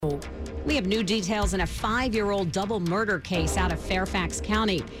go. We have new details in a 5-year-old double murder case out of Fairfax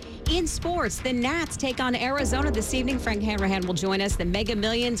County. In sports, the Nats take on Arizona this evening. Frank Hanrahan will join us. The Mega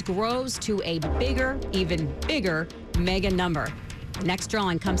Millions grows to a bigger, even bigger mega number. The next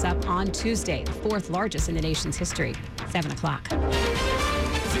drawing comes up on Tuesday, the fourth largest in the nation's history, 7 o'clock.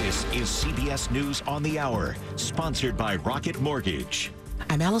 This is CBS News on the Hour, sponsored by Rocket Mortgage.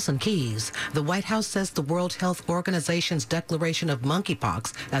 I'm Allison Keyes. The White House says the World Health Organization's declaration of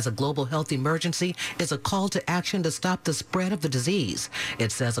monkeypox as a global health emergency is a call to action to stop the spread of the disease.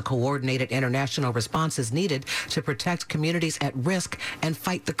 It says a coordinated international response is needed to protect communities at risk and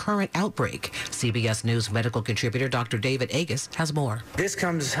fight the current outbreak. CBS News medical contributor Dr. David Agus has more. This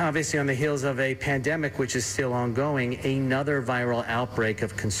comes obviously on the heels of a pandemic which is still ongoing, another viral outbreak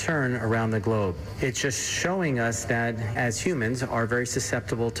of concern around the globe. It's just showing us that as humans are very susceptible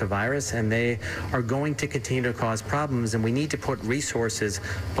to virus, and they are going to continue to cause problems, and we need to put resources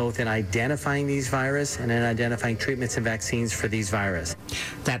both in identifying these virus and in identifying treatments and vaccines for these virus.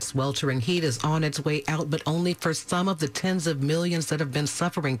 That sweltering heat is on its way out, but only for some of the tens of millions that have been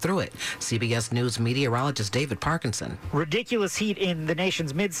suffering through it. CBS News meteorologist David Parkinson. Ridiculous heat in the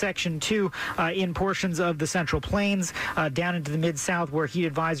nation's midsection, too, in portions of the Central Plains, down into the Mid-South, where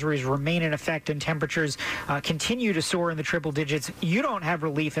heat advisories remain in effect and temperatures continue to soar in the triple digits. You don't have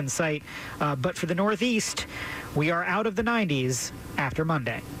relief in sight, but for the Northeast, we are out of the 90s after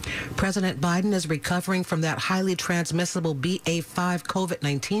Monday. President Biden is recovering from that highly transmissible BA.5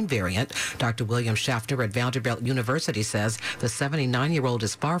 COVID-19 variant. Dr. William Schaffner at Vanderbilt University says the 79-year-old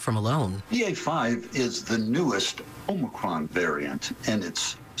is far from alone. BA.5 is the newest Omicron variant, and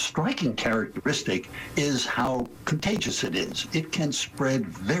its striking characteristic is how contagious it is. It can spread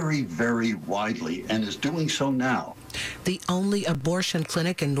very, very widely and is doing so now. The only abortion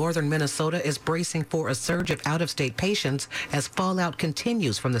clinic in northern Minnesota is bracing for a surge of out-of-state patients as fallout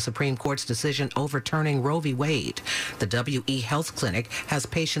continues from the Supreme Court's decision overturning Roe v. Wade. The W.E. Health Clinic has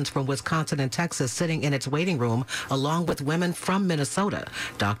patients from Wisconsin and Texas sitting in its waiting room, along with women from Minnesota.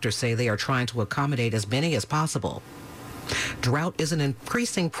 Doctors say they are trying to accommodate as many as possible. Drought is an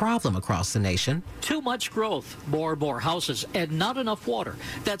increasing problem across the nation. Too much growth, more and more houses, and not enough water.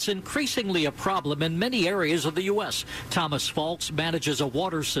 That's increasingly a problem in many areas of the U.S. Thomas Falks manages a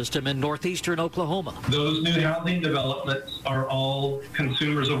water system in northeastern Oklahoma. Those new housing developments are all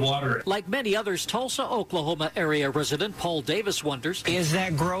consumers of water. Like many others, Tulsa, Oklahoma area resident Paul Davis wonders, is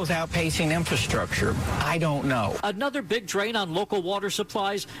that growth outpacing infrastructure? I don't know. Another big drain on local water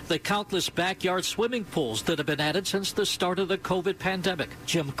supplies, the countless backyard swimming pools that have been added since the start of the COVID pandemic.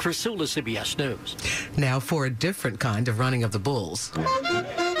 Jim Crisula, CBS News. Now for a different kind of running of the bulls.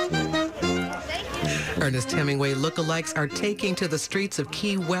 Ernest Hemingway lookalikes are taking to the streets of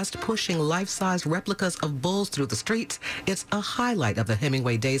Key West, pushing life-size replicas of bulls through the streets. It's a highlight of the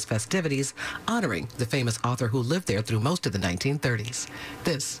Hemingway Days festivities, honoring the famous author who lived there through most of the 1930s.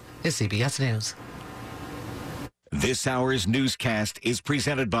 This is CBS News. This hour's newscast is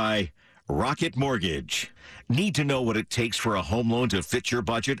presented by Rocket Mortgage. Need to know what it takes for a home loan to fit your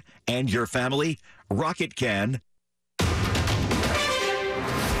budget and your family? Rocket can.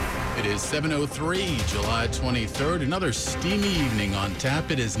 It is 7:03, July 23rd. Another steamy evening on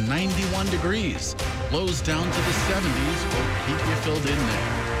tap. It is 91 degrees. Lows down to the 70s. We'll keep you filled in there.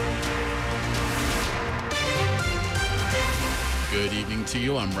 Good evening to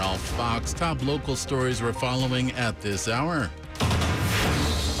you. I'm Ralph Fox. Top local stories we're following at this hour.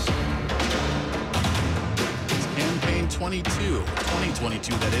 Campaign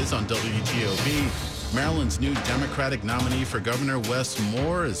 2022, that is, on WGOP. Maryland's new Democratic nominee for Governor, Wes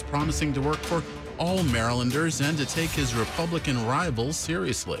Moore, is promising to work for all Marylanders and to take his Republican rivals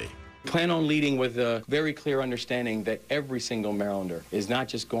seriously. Plan on leading with a very clear understanding that every single Marylander is not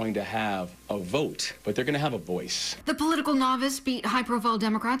just going to have a vote, but they're going to have a voice. The political novice beat high-profile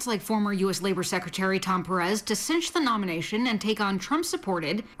Democrats like former U.S. Labor Secretary Tom Perez to cinch the nomination and take on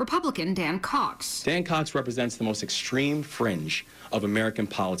Trump-supported Republican Dan Cox. Dan Cox represents the most extreme fringe of American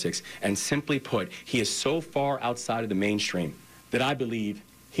politics, and simply put, he is so far outside of the mainstream that I believe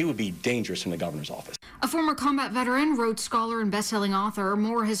he would be dangerous in the governor's office. A former combat veteran, Rhodes Scholar, and best-selling author,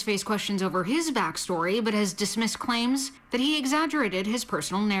 Moore has faced questions over his backstory, but has dismissed claims that he exaggerated his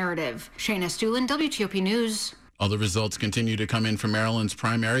personal narrative. Shayna Stulin, WTOP News. All the results continue to come in from Maryland's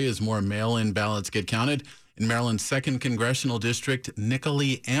primary as more mail-in ballots get counted. In Maryland's 2nd Congressional District,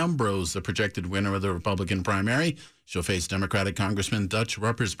 Nicolette Ambrose, the projected winner of the Republican primary. She'll face Democratic Congressman Dutch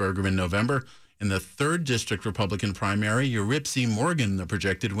Ruppersberger in November. In the 3rd District Republican primary, Eurypsy Morgan, the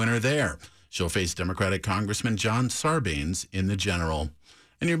projected winner there. She'll face Democratic Congressman John Sarbanes in the general.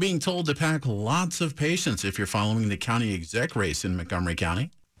 And you're being told to pack lots of patience if you're following the county exec race in Montgomery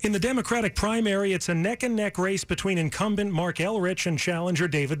County. In the Democratic primary, it's a neck-and-neck race between incumbent Mark Elrich and challenger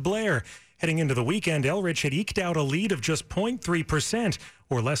David Blair. Heading into the weekend, Elrich had eked out a lead of just 0.3%,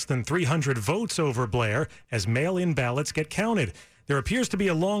 or less than 300 votes over Blair, as mail-in ballots get counted. There appears to be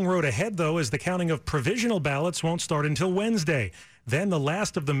a long road ahead, though, as the counting of provisional ballots won't start until Wednesday. Then the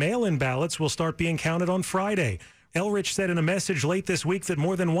last of the mail-in ballots will start being counted on Friday. Elrich said in a message late this week that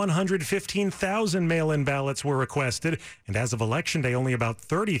more than 115,000 mail-in ballots were requested, and as of Election Day, only about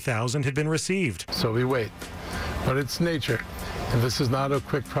 30,000 had been received. So we wait. But it's nature, and this is not a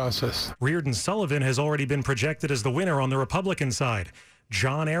quick process. Reardon Sullivan has already been projected as the winner on the Republican side.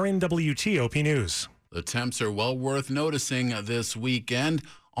 John Aaron, WTOP News. The temps are well worth noticing this weekend.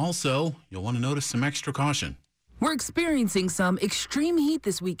 Also, you'll want to notice some extra caution. We're experiencing some extreme heat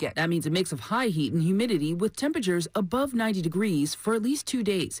this weekend. That means a mix of high heat and humidity with temperatures above 90 degrees for at least 2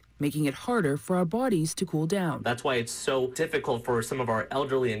 days, making it harder for our bodies to cool down. That's why it's so difficult for some of our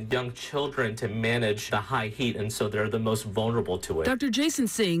elderly and young children to manage the high heat, and so they're the most vulnerable to it. Dr. Jason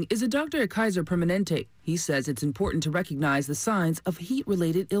Singh is a doctor at Kaiser Permanente. He says it's important to recognize the signs of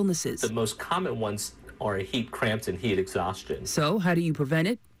heat-related illnesses. The most common ones are heat cramps and heat exhaustion. So how do you prevent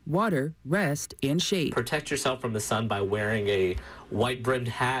it? Water, rest, and shade. Protect yourself from the sun by wearing a white-brimmed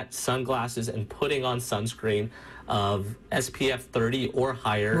hat, sunglasses, and putting on sunscreen of SPF 30 or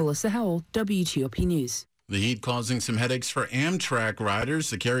higher. Melissa Howell, WTOP News. The heat causing some headaches for Amtrak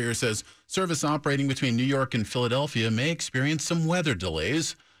riders. The carrier says service operating between New York and Philadelphia may experience some weather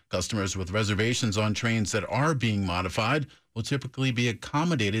delays. Customers with reservations on trains that are being modified will typically be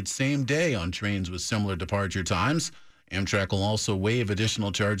accommodated same day on trains with similar departure times. Amtrak will also waive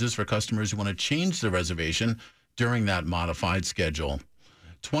additional charges for customers who want to change their reservation during that modified schedule.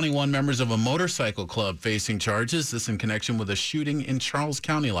 21 members of a motorcycle club facing charges, this in connection with a shooting in Charles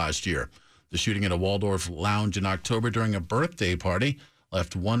County last year. The shooting at a Waldorf lounge in October during a birthday party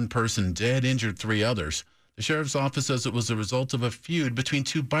left one person dead, injured 3 others. The sheriff's office says it was a result of a feud between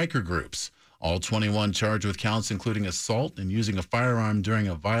 2 biker groups. All 21 charged with counts including assault and using a firearm during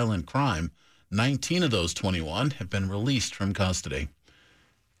a violent crime. 19 of those 21 have been released from custody.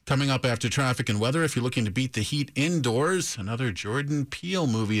 Coming up after traffic and weather, if you're looking to beat the heat indoors, another Jordan Peele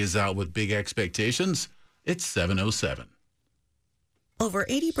movie is out with big expectations. It's 7:07. Over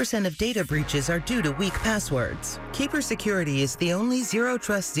 80% of data breaches are due to weak passwords. Keeper Security is the only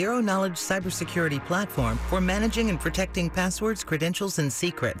zero-trust, zero-knowledge cybersecurity platform for managing and protecting passwords, credentials, and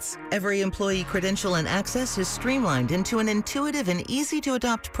secrets. Every employee credential and access is streamlined into an intuitive and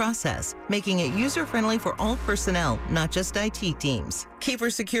easy-to-adopt process, making it user-friendly for all personnel, not just IT teams.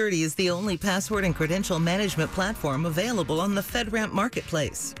 Keeper Security is the only password and credential management platform available on the FedRAMP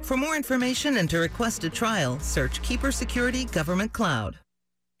Marketplace. For more information and to request a trial, search Keeper Security Government Cloud.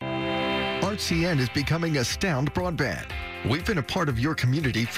 RCN is becoming Astound Broadband. We've been a part of your community